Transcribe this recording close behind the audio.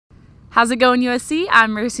How's it going, USC?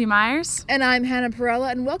 I'm Mercy Myers. And I'm Hannah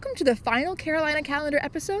Perala, and welcome to the final Carolina Calendar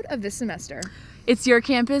episode of this semester. It's your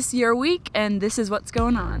campus, your week, and this is what's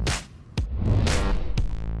going on.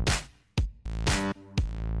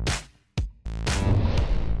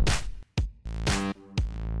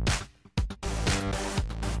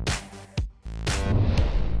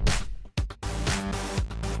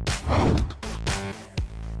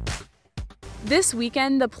 This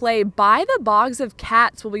weekend, the play By the Bogs of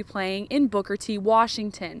Cats will be playing in Booker T,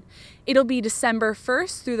 Washington. It'll be December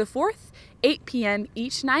 1st through the 4th, 8 p.m.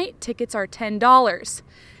 each night. Tickets are $10.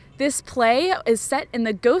 This play is set in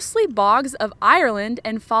the ghostly bogs of Ireland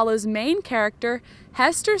and follows main character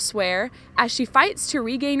Hester Swear as she fights to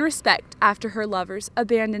regain respect after her lover's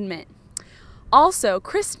abandonment. Also,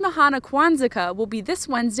 Chris Mahana Kwanzaa will be this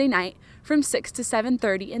Wednesday night from 6 to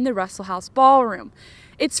 7:30 in the Russell House Ballroom.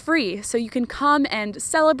 It's free, so you can come and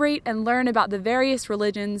celebrate and learn about the various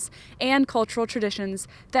religions and cultural traditions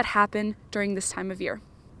that happen during this time of year.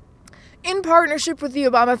 In partnership with the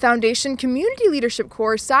Obama Foundation Community Leadership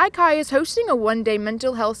Corps, Chi is hosting a one-day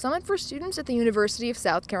mental health summit for students at the University of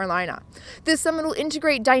South Carolina. This summit will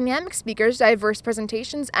integrate dynamic speakers, diverse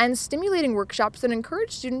presentations, and stimulating workshops that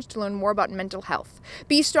encourage students to learn more about mental health,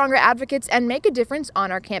 be stronger advocates, and make a difference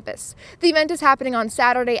on our campus. The event is happening on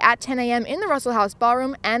Saturday at 10 a.m. in the Russell House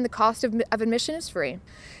Ballroom, and the cost of admission is free.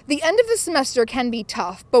 The end of the semester can be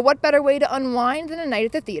tough, but what better way to unwind than a night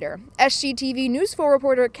at the theater? SGTV News 4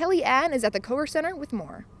 reporter Kelly Ann is at the Coger Center with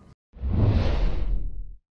more.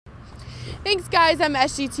 Thanks guys, I'm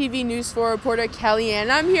SGTV News 4 reporter Kelly Ann.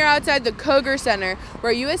 I'm here outside the Coger Center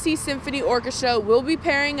where USC Symphony Orchestra will be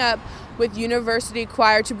pairing up with University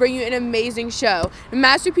Choir to bring you an amazing show. And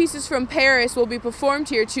Masterpieces from Paris will be performed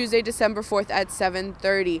here Tuesday, December 4th at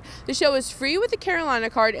 7:30. The show is free with a Carolina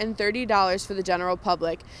card and $30 for the general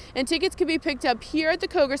public. And tickets can be picked up here at the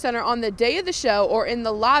Coger Center on the day of the show or in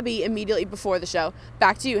the lobby immediately before the show.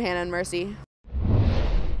 Back to you, Hannah and Mercy.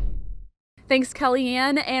 Thanks,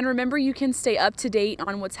 Kellyanne, and remember you can stay up to date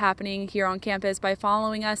on what's happening here on campus by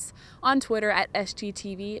following us on Twitter at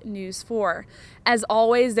SGTV News 4. As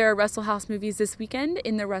always, there are Russell House movies this weekend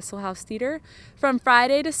in the Russell House Theater. From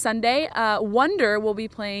Friday to Sunday, Wonder will be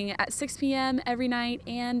playing at 6 p.m. every night,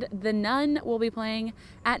 and The Nun will be playing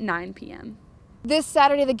at 9 p.m. This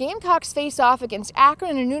Saturday, the Gamecocks face off against Akron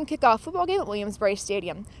in a noon kickoff football game at Williams-Brice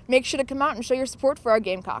Stadium. Make sure to come out and show your support for our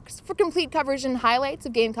Gamecocks. For complete coverage and highlights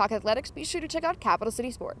of Gamecock athletics, be sure to check out Capital City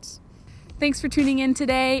Sports. Thanks for tuning in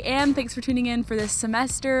today, and thanks for tuning in for this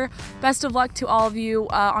semester. Best of luck to all of you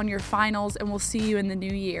on your finals, and we'll see you in the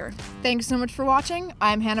new year. Thanks so much for watching.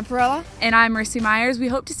 I'm Hannah Perala. And I'm Mercy Myers. We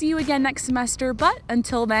hope to see you again next semester, but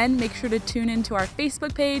until then, make sure to tune into our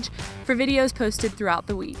Facebook page for videos posted throughout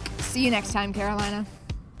the week. See you next time, Carolina.